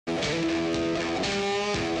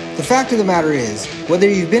The fact of the matter is, whether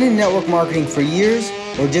you've been in network marketing for years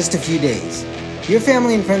or just a few days, your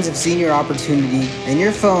family and friends have seen your opportunity and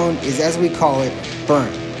your phone is, as we call it,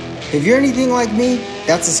 burnt. If you're anything like me,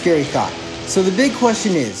 that's a scary thought. So the big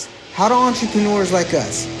question is, how do entrepreneurs like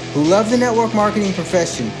us, who love the network marketing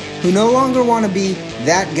profession, who no longer want to be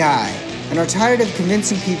that guy, and are tired of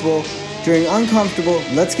convincing people during uncomfortable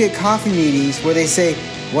let's get coffee meetings where they say,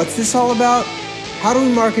 what's this all about? How do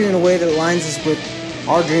we market in a way that aligns us with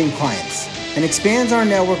our dream clients and expands our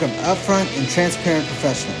network of upfront and transparent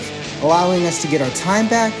professionals, allowing us to get our time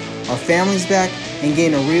back, our families back, and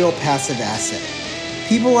gain a real passive asset?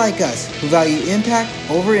 People like us who value impact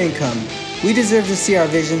over income, we deserve to see our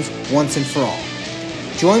visions once and for all.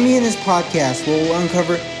 Join me in this podcast where we'll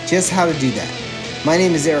uncover just how to do that. My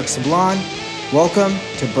name is Eric Sablon. Welcome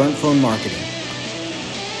to Burnt Phone Marketing.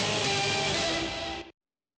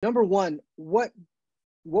 Number one, what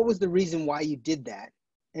was the reason why you did that?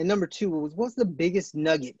 And number two, what's the biggest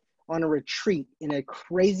nugget on a retreat in a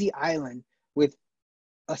crazy island with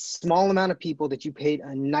a small amount of people that you paid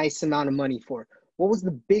a nice amount of money for? What was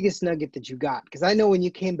the biggest nugget that you got? Because I know when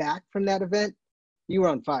you came back from that event, you were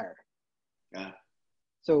on fire. Yeah.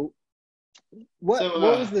 So what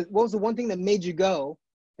was the one thing that made you go?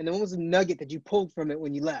 And then what was the nugget that you pulled from it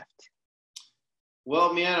when you left?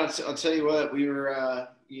 Well, man, I'll tell you what, we were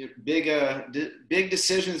big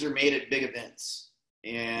decisions are made at big events.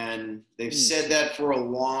 And they've said that for a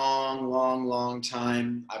long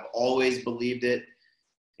time. I've always believed it.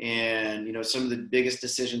 And, you know, some of the biggest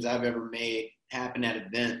decisions I've ever made happen at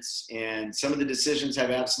events. And some of the decisions have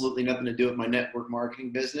absolutely nothing to do with my network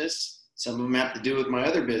marketing business. Some of them have to do with my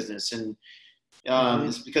other business. And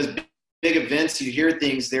it's because big events, you hear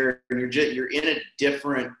things there and you're in a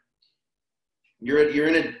different,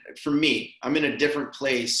 for me, I'm in a different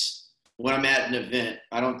place when I'm at an event.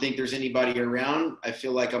 I don't think there's anybody around. I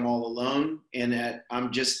feel like I'm all alone and that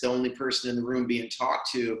I'm just the only person in the room being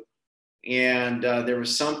talked to. And there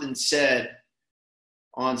was something said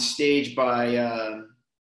on stage by,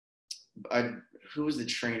 who was the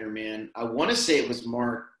trainer, man? I want to say it was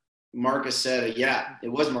Mark Aceta. Yeah, it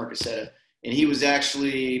was Mark Aceta. And he was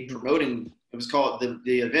actually promoting, it was called,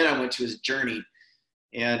 the event I went to is Journey.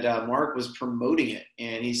 And Mark was promoting it.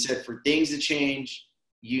 And he said, for things to change,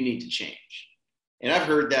 you need to change. And I've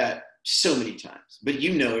heard that so many times. But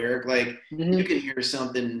you know, Eric, like you can hear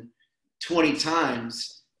something 20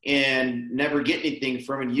 times and never get anything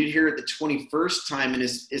from it. You'd hear it the 21st time and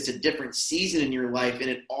it's a different season in your life and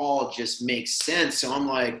it all just makes sense. So I'm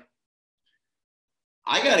like,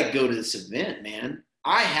 I got to go to this event, man.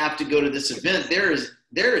 I have to go to this event. There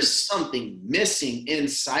is something missing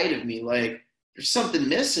inside of me. Like there's something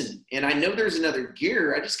missing and I know there's another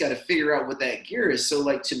gear. I just got to figure out what that gear is. So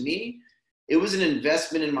like to me, it was an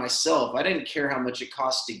investment in myself. I didn't care how much it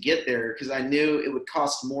cost to get there because I knew it would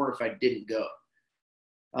cost more if I didn't go.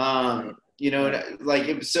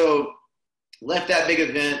 So left that big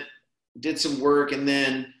event, did some work. And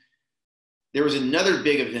then there was another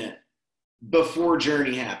big event before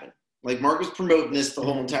Journey happened. Like Mark was promoting this the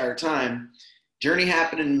whole entire time. Journey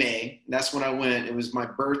happened in May. That's when I went. It was my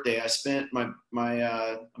birthday. I spent I'm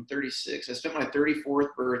 36. I spent my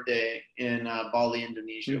 34th birthday in Bali,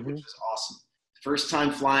 Indonesia, which was awesome. First time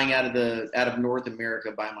flying out of North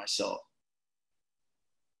America by myself.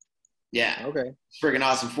 Yeah. Okay. It's freaking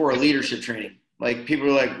awesome for a leadership training. Like people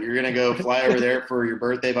are like, you're going to go fly over there for your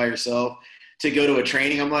birthday by yourself to go to a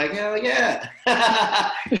training. I'm like, hell yeah.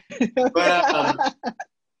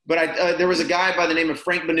 But there was a guy by the name of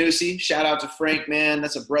Frank Benusi. Shout out to Frank, man.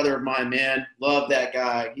 That's a brother of mine, man. Love that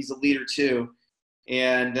guy. He's a leader too.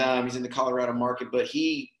 And he's in the Colorado market, but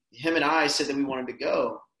him and I said that we wanted to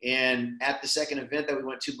go. And at the second event that we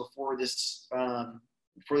went to before this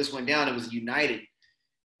went down, it was United.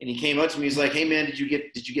 And he came up to me. He's like, hey man, did you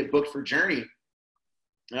get booked for Journey?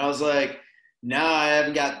 And I was like, no, I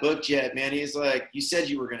haven't got booked yet, man. He's like, you said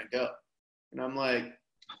you were going to go. And I'm like,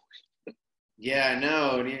 yeah, I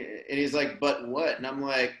know. And he's like, but what? And I'm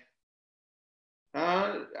like,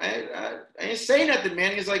 I ain't saying nothing,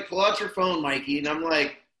 man. He's like, pull out your phone, Mikey. And I'm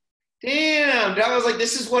like, damn. I was like,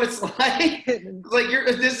 this is what it's like. Like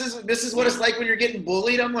this is what it's like when you're getting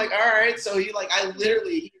bullied. I'm like, all right. So he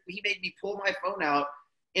made me pull my phone out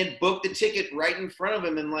and book the ticket right in front of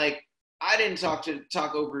him. And like, I didn't talk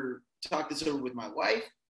this over with my wife.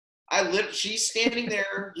 She's standing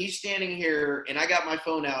there, he's standing here, and I got my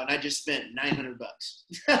phone out and I just spent $900.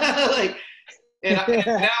 And now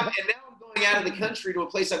I'm going out of the country to a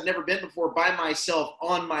place I've never been before by myself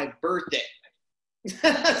on my birthday.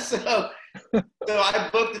 So I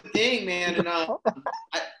booked the thing, man. And I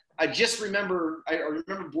remember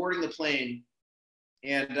boarding the plane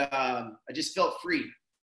And I just felt free.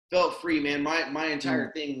 Man. My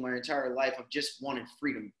entire thing, my entire life, I've just wanted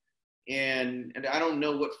freedom. And I don't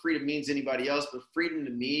know what freedom means to anybody else, but freedom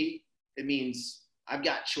to me, it means I've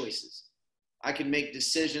got choices. I can make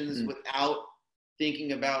decisions without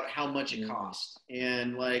thinking about how much it costs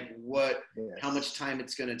and like how much time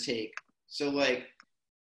it's going to take. So like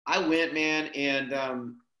I went, man, and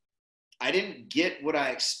I didn't get what I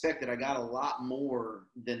expected. I got a lot more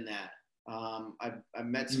than that. I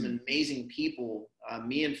met some amazing people.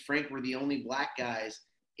 Me and Frank were the only black guys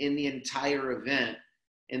in the entire event.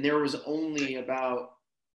 And there was only about,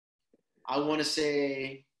 I want to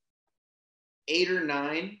say 8 or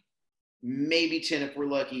 9, maybe 10 if we're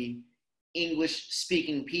lucky, English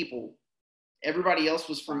speaking people. Everybody else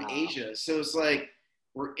was from Asia. So it's like,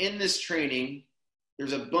 we're in this training.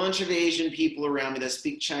 There's a bunch of Asian people around me that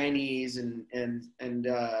speak Chinese and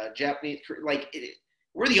Japanese.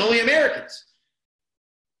 We're the only Americans.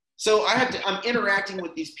 So I'm interacting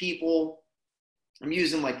with these people. I'm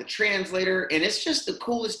using like the translator, and it's just the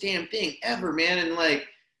coolest damn thing ever, man. And like,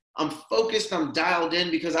 I'm focused, I'm dialed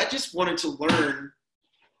in because I just wanted to learn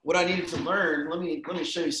what I needed to learn. Let me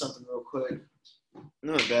show you something real quick.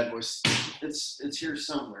 No, bad boys. It's here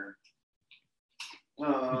somewhere.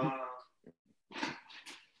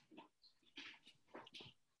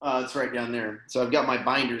 It's right down there. So I've got my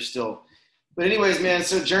binder still. But anyways, man,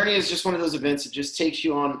 so Journey is just one of those events that just takes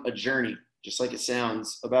you on a journey, just like it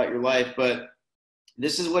sounds, about your life. But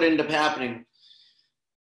this is what ended up happening.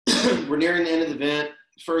 We're nearing the end of the event.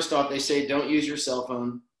 First off, they say don't use your cell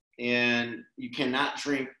phone, and you cannot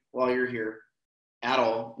drink while you're here at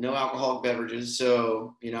all. No alcoholic beverages.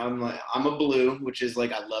 So, you know, I'm a blue, which is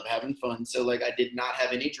like I love having fun. So like I did not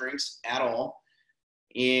have any drinks at all.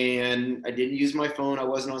 And I didn't use my phone. I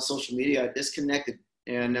wasn't on social media. I disconnected.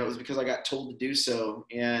 And that was because I got told to do so.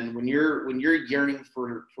 And when you're yearning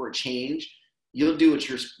for a change, you'll do what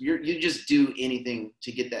you just do anything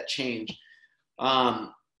to get that change.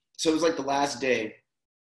 So it was like the last day,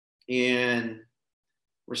 and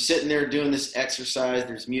we're sitting there doing this exercise.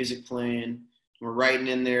 There's music playing. We're writing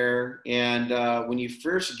in there. And when you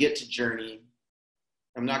first get to Journey,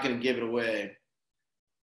 I'm not going to give it away.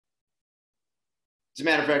 As a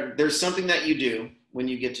matter of fact, there's something that you do when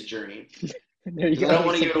you get to Journey. There you go. I don't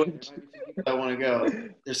want to give it away. I want to go.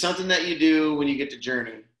 There's something that you do when you get to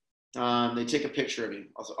Journey. They take a picture of you.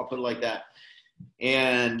 I'll put it like that.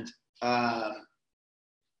 And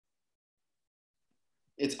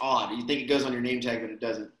it's odd. You think it goes on your name tag, but it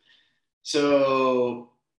doesn't.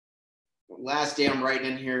 So last day I'm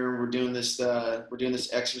writing in here. We're doing this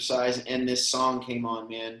exercise, and this song came on,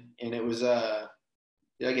 man. And it was I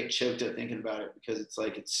get choked up thinking about it because it's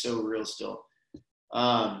like it's so real still.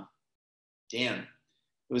 Damn.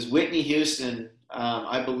 It was Whitney Houston.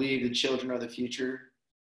 I believe the children are the future.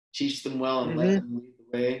 Teach them well and let them lead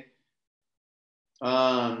the way.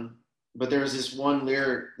 But there's this one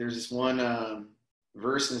lyric, there's this one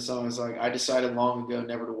verse in the song. It's like, I decided long ago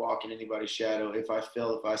never to walk in anybody's shadow. If I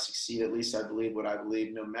fail, if I succeed, at least I believe what I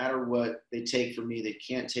believe. No matter what they take from me, they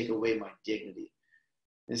can't take away my dignity.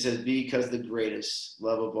 It says, because the greatest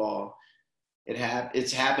love of all.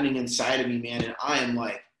 It's happening inside of me, man. And I am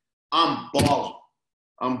like, I'm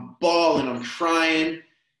bawling, I'm crying.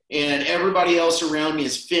 And everybody else around me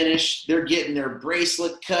is finished. They're getting their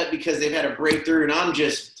bracelet cut because they've had a breakthrough. And I'm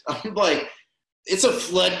like, it's a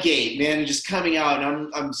floodgate, man, just coming out.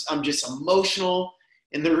 And I'm just emotional.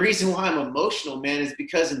 And the reason why I'm emotional, man, is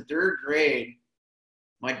because in 3rd grade,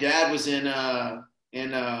 my dad was in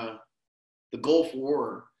the Gulf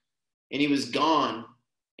War, and he was gone.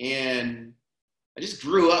 And I just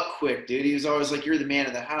grew up quick, dude. He was always like, you're the man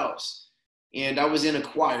of the house. And I was in a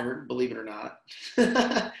choir, believe it or not,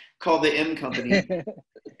 called the M Company.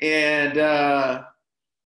 And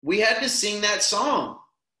we had to sing that song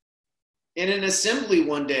in an assembly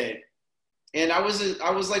one day. And I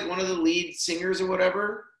was like one of the lead singers or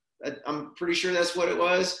whatever. I'm pretty sure that's what it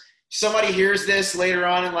was. Somebody hears this later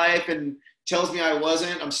on in life and tells me I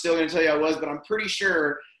wasn't. I'm still going to tell you I was, but I'm pretty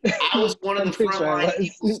sure I was one of the frontline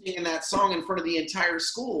people singing that song in front of the entire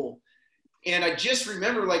school. And I just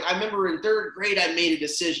remember, like, I remember in 3rd grade, I made a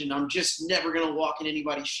decision. I'm just never going to walk in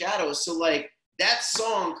anybody's shadows. So, like, that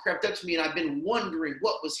song crept up to me, and I've been wondering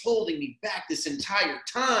what was holding me back this entire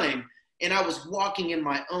time. And I was walking in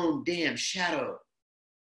my own damn shadow.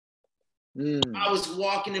 I was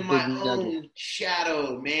walking in my own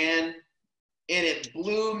shadow, man. And it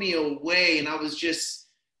blew me away. And I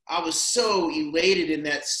was so elated in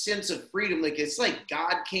that sense of freedom. Like, it's like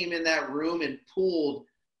God came in that room and pulled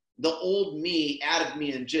the old me out of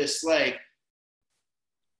me and just like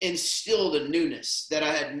instilled a newness that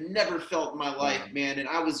I had never felt in my life, man. And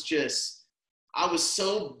I was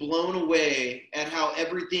so blown away at how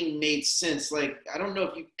everything made sense. Like, I don't know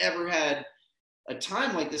if you've ever had a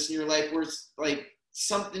time like this in your life where it's like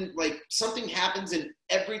something happens and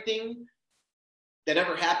everything that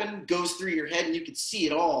ever happened goes through your head and you could see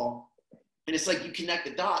it all. And it's like you connect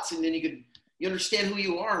the dots and then you understand who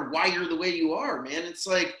you are and why you're the way you are, man. It's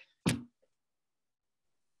like,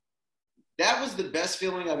 that was the best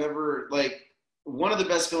feeling I've ever, like, one of the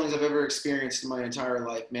best feelings I've ever experienced in my entire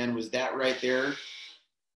life, man, was that right there.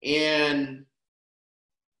 And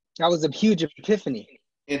that was a huge epiphany.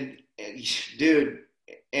 And dude,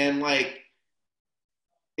 and like,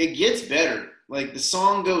 it gets better. Like, the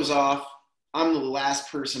song goes off. I'm the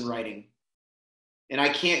last person writing. And I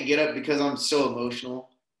can't get up because I'm so emotional.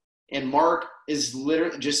 And Mark is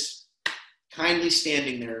literally just kindly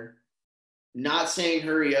standing there, not saying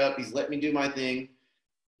hurry up. He's letting me do my thing.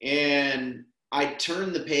 And I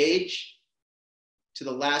turned the page to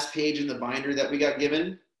the last page in the binder that we got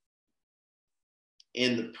given.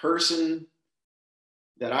 And the person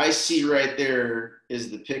that I see right there is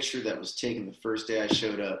the picture that was taken the first day I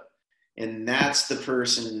showed up. And that's the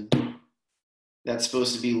person that's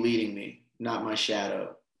supposed to be leading me, not my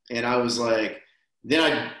shadow. And I was like, then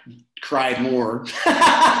I cried more.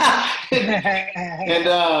 And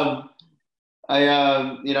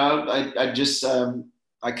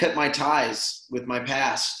I cut my ties with my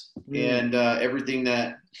past and everything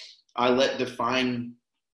that I let define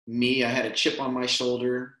me. I had a chip on my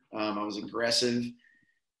shoulder. I was aggressive.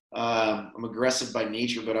 I'm aggressive by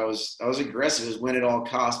nature, but I was aggressive as win at all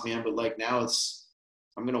costs, man. But like now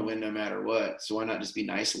I'm going to win no matter what. So why not just be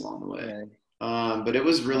nice along the way? Right. But it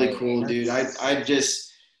was really cool, dude.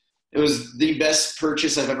 It was the best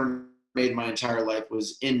purchase I've ever made in my entire life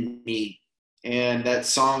was in me. And that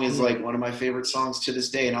song is like one of my favorite songs to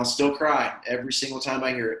this day. And I'll still cry every single time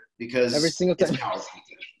I hear it because every single time. It's powerful.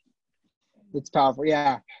 It's powerful.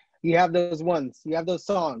 Yeah. You have those ones. You have those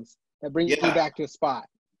songs that bring you back to a spot.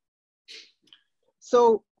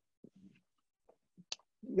 So,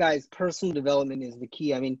 guys, personal development is the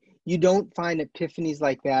key. I mean, you don't find epiphanies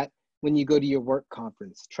like that when you go to your work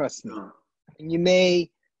conference. Trust me. And you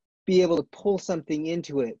may be able to pull something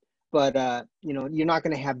into it, but you're not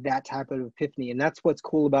going to have that type of epiphany. And that's what's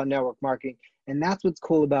cool about network marketing. And that's what's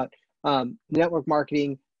cool about network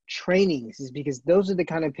marketing trainings, is because those are the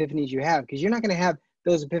kind of epiphanies you have, because you're not going to have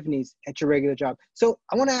those epiphanies at your regular job. So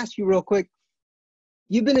I want to ask you real quick,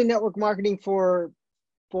 you've been in network marketing for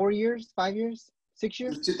 4 years, 5 years, 6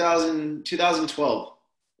 years? 2012.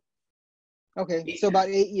 Okay, so about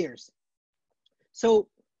 8 years. So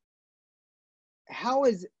how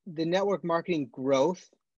is the network marketing growth,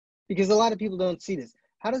 because a lot of people don't see this,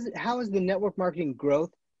 how has the network marketing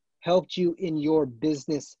growth helped you in your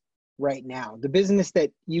business right now? The business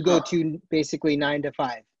that you go to basically 9 to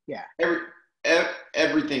 5. Yeah.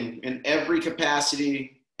 Everything in every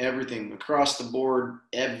capacity, everything across the board,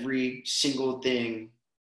 every single thing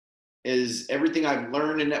is everything I've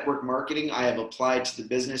learned in network marketing, I have applied to the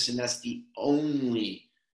business. And that's the only,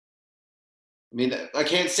 I mean, I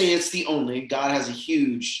can't say it's the only, God has a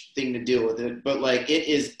huge thing to deal with it, but like it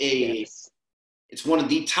is it's one of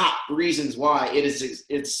the top reasons why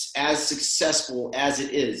it's as successful as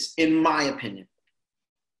it is, in my opinion.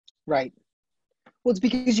 Right. Well, it's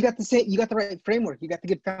because you got the right framework. You got the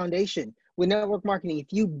good foundation with network marketing. If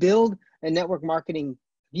you build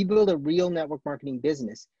a real network marketing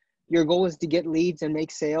business, your goal is to get leads and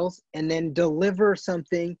make sales, and then deliver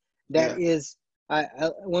something that is.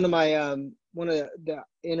 One of the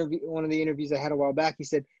interviews I had a while back, he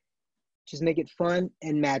said, just make it fun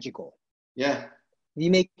and magical. Yeah. If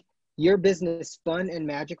you make your business fun and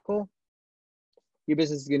magical, your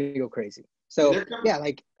business is going to go crazy. So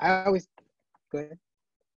like I always. Go ahead.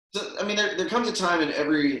 So, I mean, there comes a time in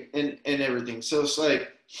everything. So it's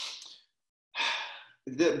like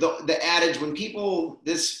the adage when people,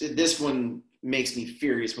 this one makes me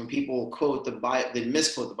furious when people quote the Bible, they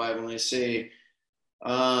misquote the Bible and they say,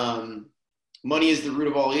 money is the root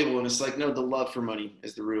of all evil. And it's like, no, the love for money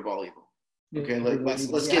is the root of all evil. Okay.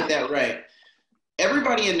 Let's get that right.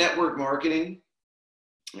 Everybody in network marketing,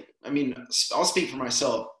 I mean, I'll speak for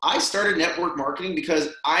myself. I started network marketing because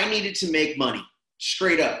I needed to make money,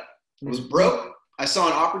 straight up. I was broke. I saw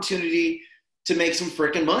an opportunity to make some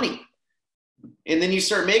freaking money. And then you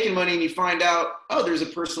start making money and you find out, oh, there's a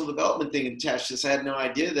personal development thing attached to this. I had no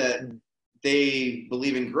idea that they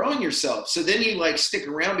believe in growing yourself. So then you like stick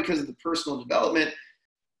around because of the personal development.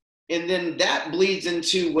 And then that bleeds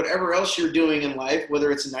into whatever else you're doing in life, whether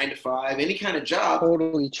it's a 9 to 5, any kind of job.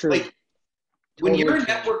 Totally true. Like, when Totally you're in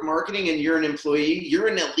true. network marketing and you're an employee, you're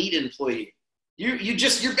an elite employee. You're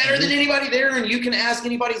better than anybody there, and you can ask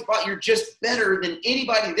anybody's about. You're just better than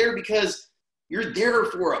anybody there because you're there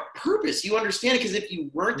for a purpose. You understand it? Because if you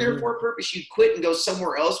weren't there for a purpose, you'd quit and go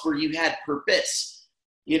somewhere else where you had purpose.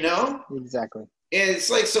 You know? Exactly. And it's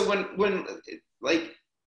like, so when like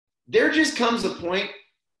there just comes a point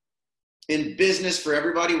in business for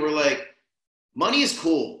everybody where like money is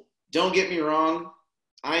cool. Don't get me wrong.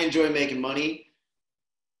 I enjoy making money,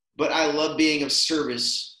 but I love being of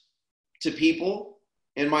service to people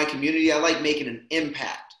in my community. I like making an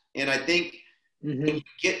impact. And I think when you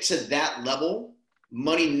get to that level,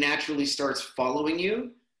 money naturally starts following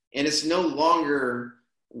you, and it's no longer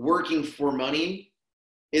working for money.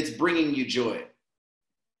 It's bringing you joy.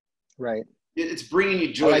 Right. It's bringing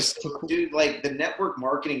you joy. Like dude, like the network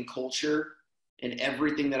marketing culture and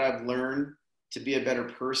everything that I've learned to be a better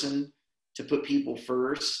person, to put people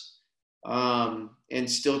first, and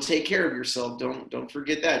still take care of yourself. Don't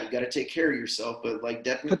forget that. You got to take care of yourself, but like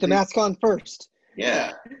definitely put the mask on first.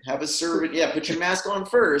 Yeah, have a servant. Yeah, put your mask on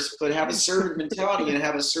first, but have a servant mentality and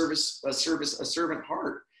have a servant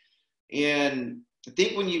heart. And I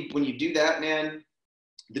think when you do that, man,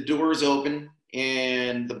 the doors open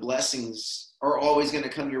and the blessings are always going to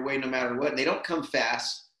come your way no matter what. They don't come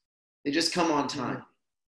fast. They just come on time.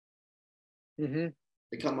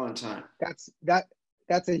 They come on time. That's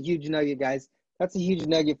a huge nugget, guys. That's a huge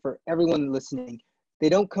nugget for everyone listening. They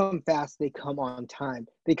don't come fast. They come on time.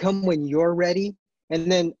 They come when you're ready. And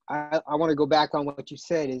then I want to go back on what you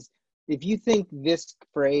said is, if you think this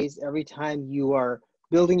phrase every time you are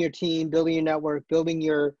building your team, building your network, building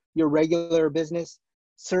your regular business,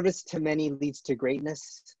 service to many leads to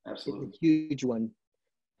greatness. Absolutely. It's a huge one.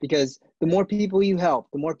 Because the more people you help,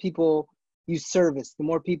 the more people you service, the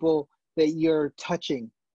more people that you're touching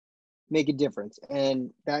make a difference.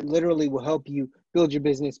 And that literally will help you build your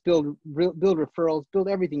business, build referrals, build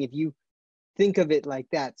everything. If you think of it like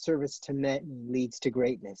that, service to many leads to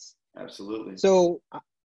greatness. Absolutely. So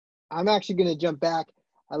I'm actually going to jump back.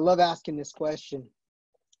 I love asking this question.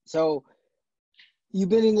 So you've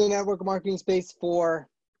been in the network marketing space for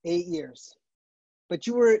 8 years, but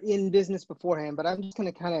you were in business beforehand, but I'm just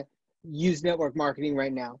going to kind of use network marketing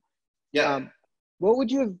right now. Yeah. What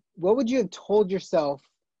would you have told yourself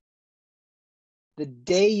the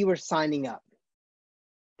day you were signing up?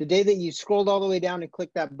 The day that you scrolled all the way down and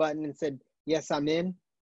clicked that button and said, yes, I'm in,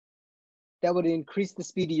 that would increase the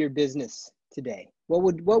speed of your business today. What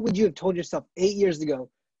would you have told yourself 8 years ago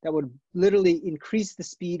that would literally increase the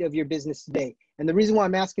speed of your business today? And the reason why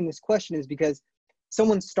I'm asking this question is because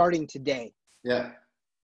someone's starting today. Yeah.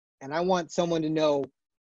 And I want someone to know,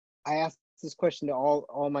 I asked this question to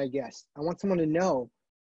all my guests. I want someone to know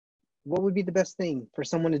what would be the best thing for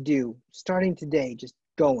someone to do starting today, just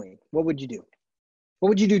going. What would you do? What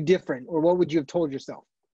would you do different, or what would you have told yourself?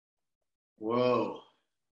 Whoa,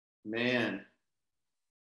 man.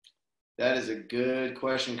 That is a good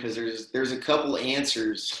question, because there's a couple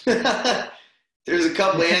answers. There's a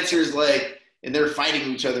couple answers, like, and they're fighting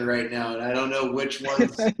each other right now, and I don't know which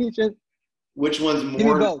one's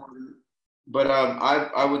more important. But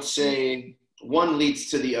I would say one leads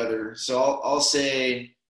to the other. So I'll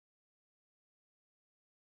say,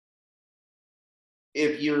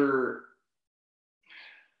 if you're,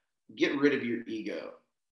 get rid of your ego.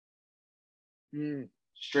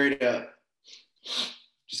 Straight up.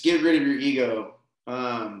 Just get rid of your ego.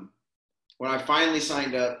 When I finally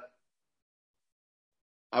signed up,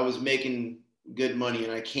 I was making good money,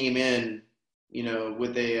 and I came in,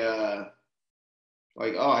 with a,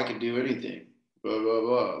 like, oh, I could do anything, blah, blah,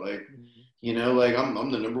 blah. Like, like I'm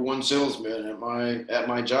the number one salesman at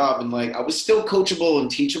my job. And like, I was still coachable and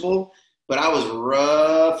teachable, but I was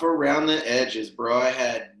rough around the edges, bro. I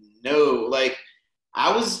had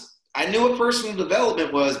I knew what personal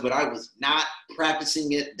development was, but I was not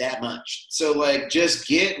practicing it that much. So like, just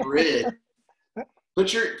get rid,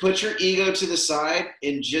 put your ego to the side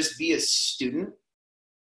and just be a student,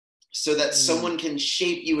 so that someone can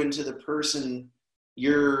shape you into the person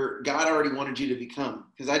God already wanted you to become.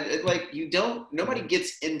 Because nobody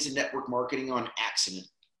gets into network marketing on accident,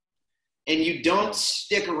 and you don't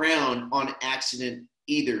stick around on accident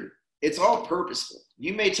either. It's all purposeful.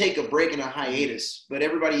 You may take a break and a hiatus, but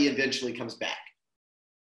everybody eventually comes back.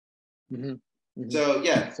 So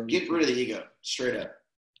yeah, get rid of the ego, straight up.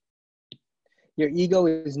 Your ego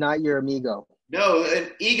is not your amigo. No,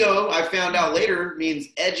 an ego, I found out later, means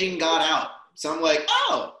edging God out. So I'm like,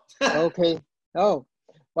 oh. Okay. Oh,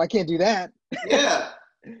 well, I can't do that. Yeah.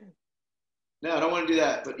 No, I don't want to do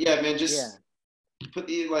that. But yeah, man, just let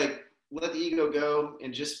the ego go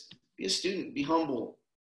and just be a student, be humble,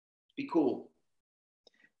 be cool.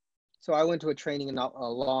 So I went to a training a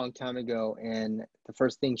long time ago, and the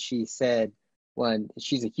first thing she said when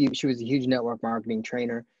she was a huge network marketing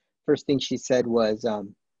trainer. First thing she said was, all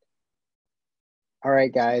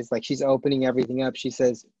right, guys, like she's opening everything up. She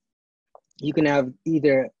says, you can have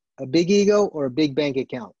either a big ego or a big bank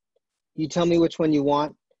account. You tell me which one you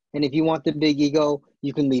want. And if you want the big ego,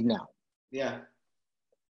 you can leave now. Yeah.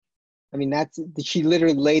 I mean, she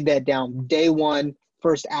literally laid that down day one,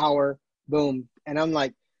 first hour, boom. And I'm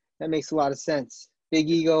like, that makes a lot of sense. Big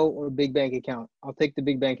ego or big bank account. I'll take the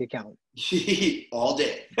big bank account. All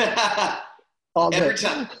day. All day. Every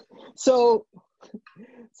time. So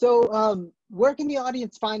where can the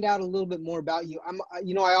audience find out a little bit more about you?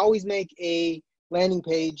 I always make a landing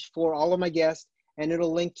page for all of my guests, and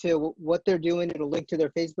it'll link to what they're doing. It'll link to their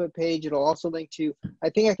Facebook page. It'll also link to,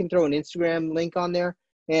 I think I can throw an Instagram link on there.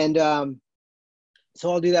 And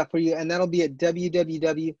so I'll do that for you. And that'll be at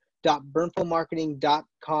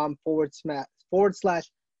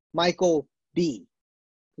www.burnfulmarketing.com/Michael B.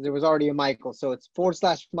 There was already a Michael. So it's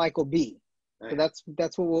 /Michael B. So that's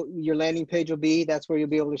what your landing page will be. That's where you'll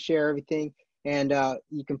be able to share everything. And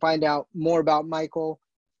you can find out more about Mikey.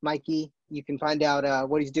 You can find out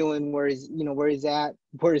what he's doing, where he's at,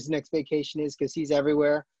 where his next vacation is, because he's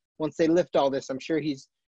everywhere. Once they lift all this, I'm sure he's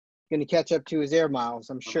going to catch up to his air miles.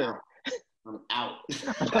 I'm sure. I'm out.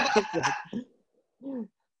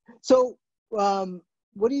 So,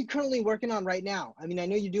 what are you currently working on right now? I mean, I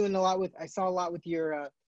know you're doing a lot with. I saw a lot with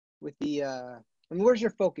your, where's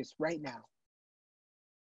your focus right now?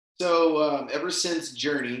 So ever since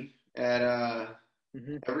Journey ever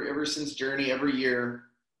since Journey, every year,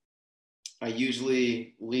 I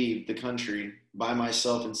usually leave the country by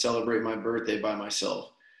myself and celebrate my birthday by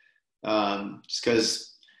myself. Just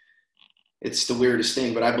because it's the weirdest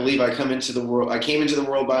thing, but I believe I came into the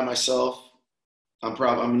world by myself. I'm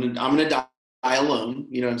gonna die alone.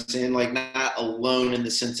 You know what I'm saying? Like, not alone in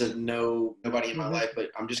the sense of nobody in my life, but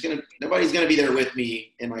nobody's gonna be there with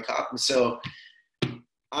me in my coffin. So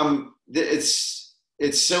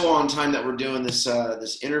it's so on time that we're doing this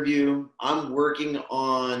interview. I'm working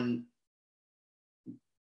on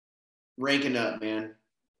ranking up, man.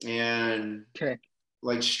 And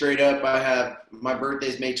like, straight up, my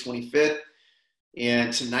birthday's May 25th,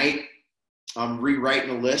 and tonight I'm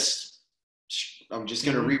rewriting a list. I'm just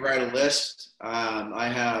going to rewrite a list. I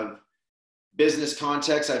have business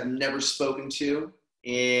contacts I've never spoken to,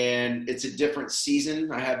 and it's a different season.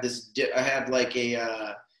 There's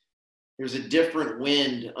a different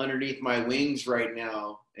wind underneath my wings right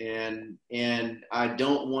now, and I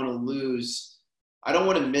don't want to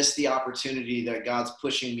miss the opportunity that God's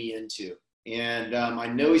pushing me into. And I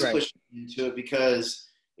know he's pushing me into it because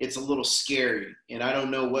it's a little scary, and I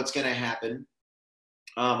don't know what's going to happen.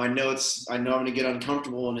 I know I'm going to get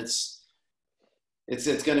uncomfortable, and it's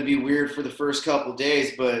going to be weird for the first couple of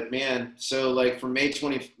days, but man, so like from May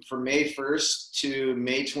 1st to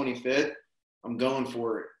May 25th, I'm going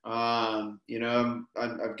for it. I've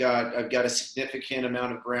got a significant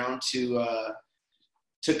amount of ground to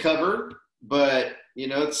cover, but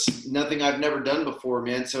it's nothing I've never done before,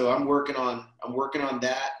 man. So I'm working on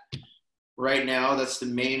that right now. That's the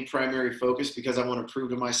main primary focus, because I want to prove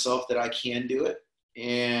to myself that I can do it.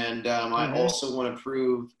 And I also want to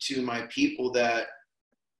prove to my people that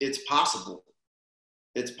it's possible.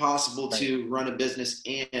 It's possible to run a business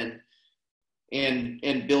and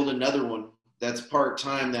build another one that's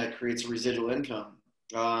part-time that creates a residual income.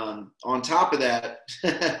 On top of that,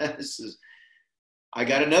 I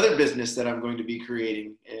got another business that I'm going to be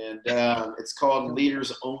creating, and it's called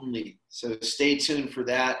Leaders Only. So stay tuned for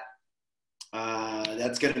that.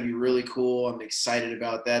 That's going to be really cool. I'm excited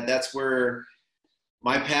about that. That's where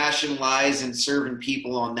my passion lies, in serving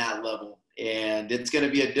people on that level. And it's going to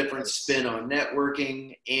be a different spin on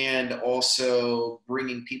networking, and also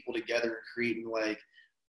bringing people together and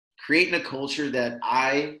creating a culture that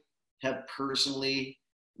I have personally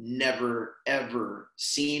never, ever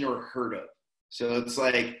seen or heard of. So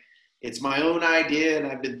it's my own idea, and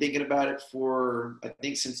I've been thinking about it for, I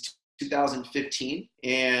think, since 2015,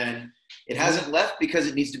 and it hasn't left because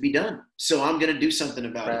it needs to be done. So I'm going to do something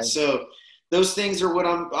about it. So those things are what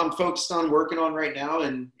I'm focused on working on right now.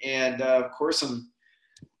 And of course, I'm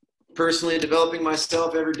personally developing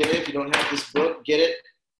myself every day. If you don't have this book, get it.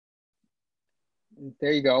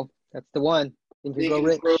 There you go. That's the one. Think and Grow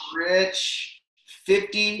Rich. Grow Rich.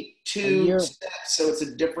 52 steps. So it's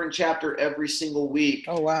a different chapter every single week.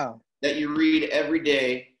 Oh, wow. That you read every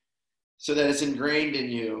day, so that it's ingrained in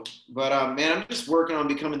you. But man, I'm just working on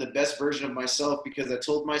becoming the best version of myself, because I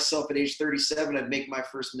told myself at age 37 I'd make my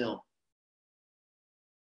first mil.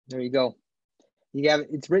 There you go. You have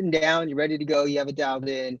it's written down. You're ready to go. You have it dialed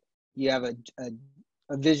in. you have a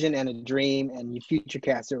vision and a dream, and you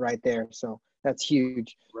futurecast it right there. So that's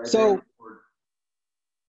huge. Right So there.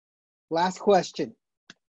 last question.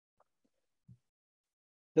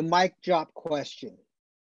 The mic drop question.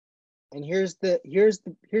 And here's the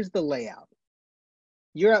layout.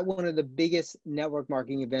 You're at one of the biggest network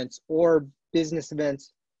marketing events or business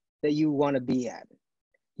events that you want to be at.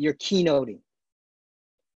 You're keynoting.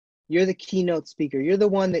 You're the keynote speaker. You're the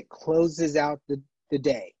one that closes out the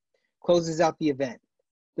day, closes out the event.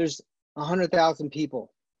 There's 100,000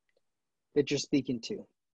 people that you're speaking to.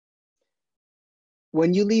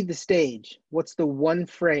 When you leave the stage, what's the one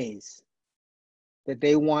phrase that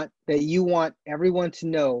you want everyone to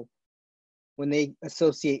know when they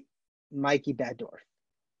associate Mikey Baddorf?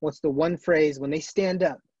 What's the one phrase when they stand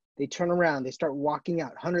up, they turn around, they start walking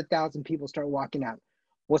out, 100,000 people start walking out?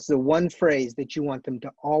 What's the one phrase that you want them to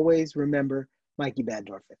always remember Mikey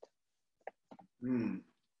Baddorf with?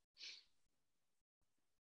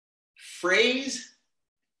 Phrase,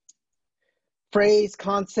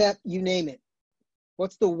 concept, you name it.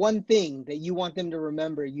 What's the one thing that you want them to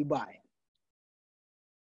remember you by?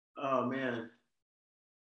 Oh, man.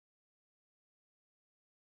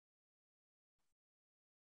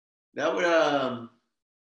 That would,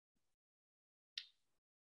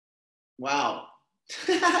 wow.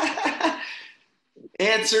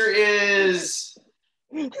 Answer is,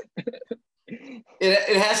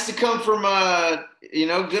 it has to come from,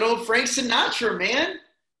 good old Frank Sinatra, man.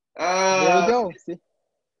 There you go. See?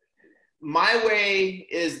 My Way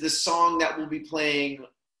is the song that will be playing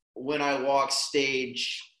when I walk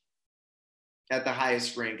stage at the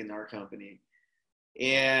highest rank in our company.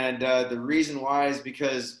 And the reason why is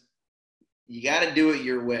because you got to do it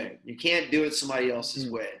your way. You can't do it somebody else's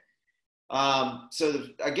way. So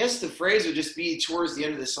I guess the phrase would just be towards the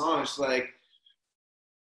end of the song. It's like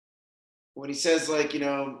when he says, like,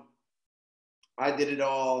 I did it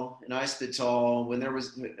all and I stood tall. When there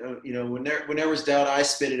was, when there was doubt, I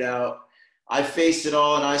spit it out. I faced it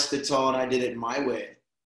all and I stood tall and I did it my way.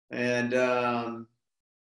 And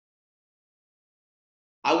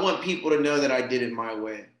I want people to know that I did it my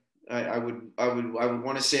way. I would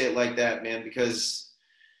want to say it like that, man, because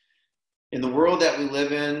in the world that we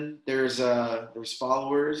live in, there's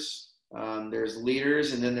followers, there's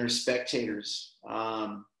leaders, and then there's spectators.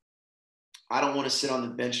 I don't want to sit on the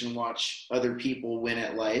bench and watch other people win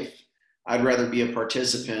at life. I'd rather be a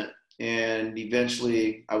participant, and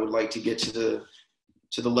eventually I would like to get to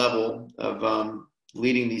the level of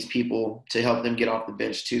leading these people to help them get off the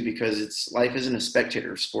bench too, because life isn't a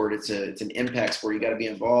spectator sport. It's an impact sport. You got to be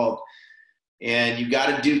involved and you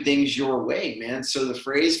got to do things your way, man. So the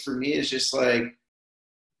phrase for me is just like,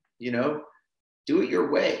 do it your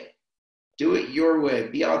way. Do it your way.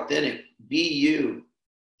 Be authentic. Be you.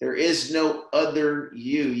 There is no other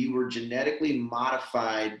you. You were genetically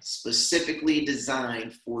modified, specifically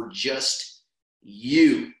designed for just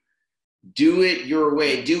you. Do it your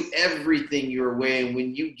way. Do everything your way. And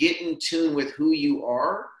when you get in tune with who you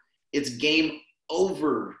are, it's game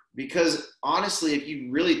over. Because honestly, if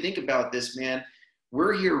you really think about this, man,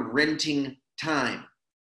 we're here renting time.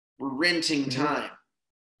 We're renting time.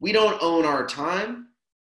 We don't own our time.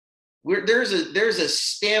 There's a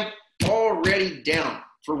stamp already down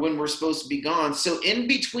for when we're supposed to be gone. So in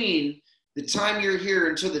between the time you're here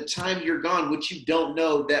until the time you're gone, which you don't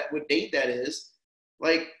know what date that is,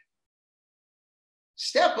 like,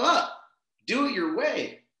 step up, do it your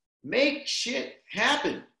way, make shit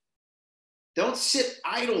happen. Don't sit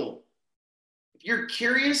idle. If you're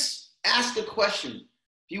curious, ask a question.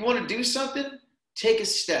 If you want to do something, take a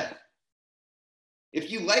step.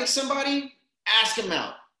 If you like somebody, ask them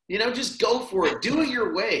out. Just go for it. Do it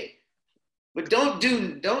your way. But don't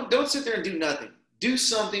sit there and do nothing. Do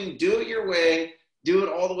something, do it your way, do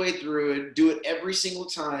it all the way through it, do it every single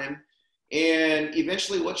time. And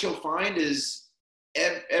eventually what you'll find is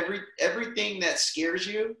everything that scares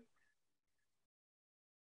you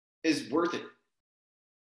is worth it.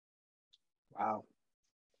 Wow.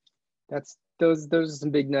 Those are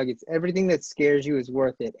some big nuggets. Everything that scares you is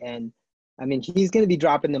worth it. And I mean, he's going to be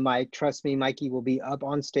dropping the mic. Trust me, Mikey will be up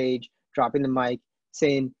on stage, dropping the mic,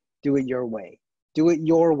 saying, do it your way. Do it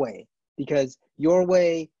your way. Because your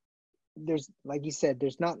way, like you said,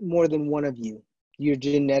 there's not more than one of you. You're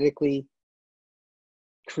genetically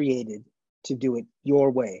created to do it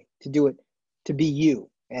your way, to be you.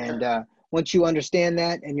 And once you understand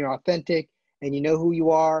that and you're authentic and you know who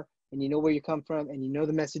you are and you know where you come from and you know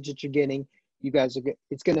the message that you're getting,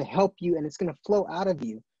 it's going to help you and it's going to flow out of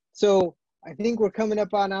you. So I think we're coming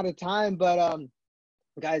up on out of time, but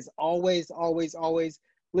guys, always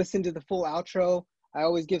listen to the full outro. I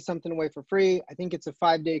always give something away for free. I think it's a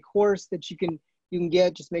 5-day course that you can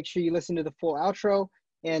get. Just make sure you listen to the full outro.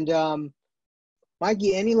 And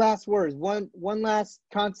Mikey, any last words? One last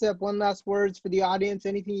concept, one last words for the audience.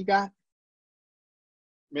 Anything you got?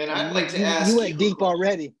 Man, I'd like to ask you went deep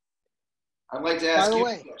already. I'd like to ask you a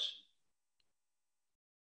question.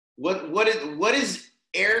 What is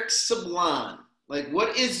Eric Sablan? Like,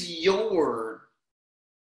 what is your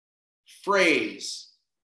phrase?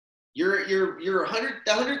 You're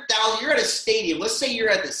 100,000. You're at a stadium. Let's say you're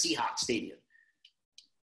at the Seahawks stadium.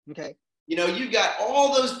 Okay. You know, you got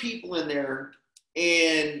all those people in there,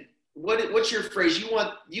 and what's your phrase? You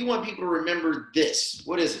want people to remember this.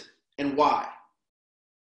 What is it, and why?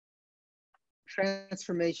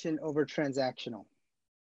 Transformation over transactional.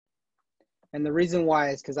 And the reason why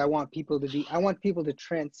is because I want people to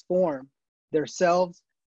transform themselves,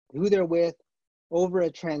 who they're with, over a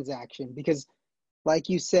transaction. Because like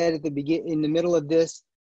you said at the beginning, in the middle of this,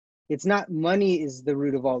 it's not money is the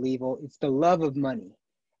root of all evil. It's the love of money.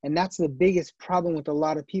 And that's the biggest problem with a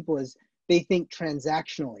lot of people is they think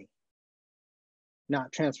transactionally,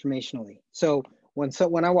 not transformationally. So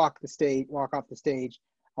when I walk off the stage,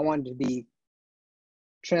 I want it to be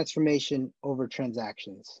transformation over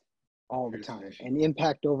transactions all the time, and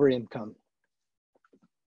impact over income.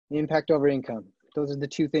 Impact over income. Those are the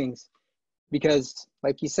two things. Because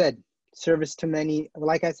like you said, service to many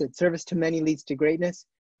leads to greatness.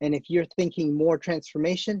 And if you're thinking more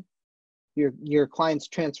transformation, your client's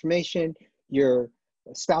transformation, your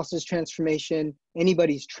spouse's transformation,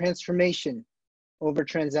 anybody's transformation over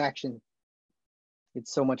transaction,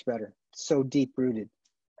 it's so much better. So deep rooted.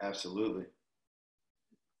 Absolutely.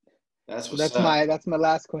 That's my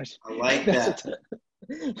last question. I like that.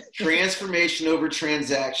 Transformation over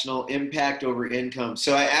transactional, impact over income.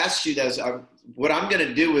 So I asked you that. What I'm going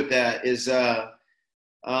to do with that is I'm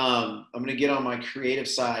going to get on my creative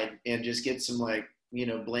side and just get some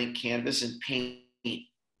blank canvas and paint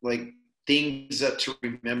like things up to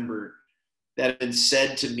remember that have been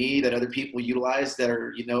said to me that other people utilize that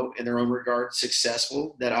are, in their own regard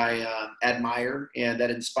successful, that I admire and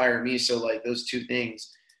that inspire me. So like those two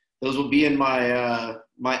things, those will be in my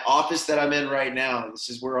my office that I'm in right now. This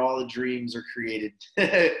is where all the dreams are created.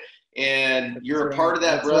 And you're a part of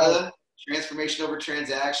that, brother. Right. Transformation over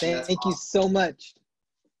transaction. Thank you so much.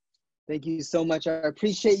 Thank you so much. I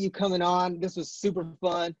appreciate you coming on. This was super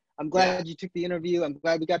fun. I'm glad you took the interview. I'm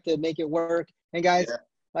glad we got to make it work. And guys,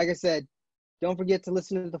 like I said, don't forget to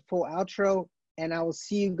listen to the full outro. And I will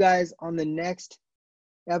see you guys on the next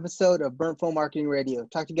episode of Burnt Phone Marketing Radio.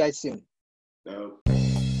 Talk to you guys soon. No.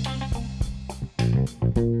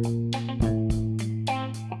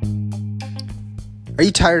 Are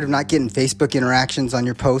you tired of not getting Facebook interactions on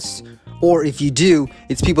your posts? Or if you do,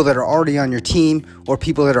 it's people that are already on your team or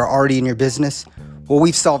people that are already in your business? Well,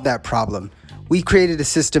 we've solved that problem. We created a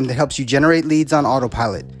system that helps you generate leads on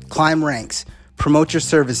autopilot, climb ranks, promote your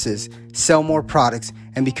services, sell more products,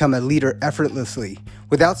 and become a leader effortlessly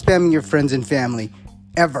without spamming your friends and family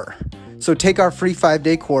ever. So take our free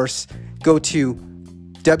 5-day course, go to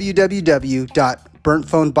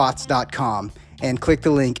www.burntphonebots.com and click the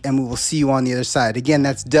link, and we will see you on the other side. Again,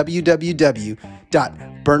 that's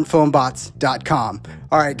www.burntphonebots.com.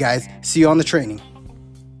 All right, guys, see you on the training.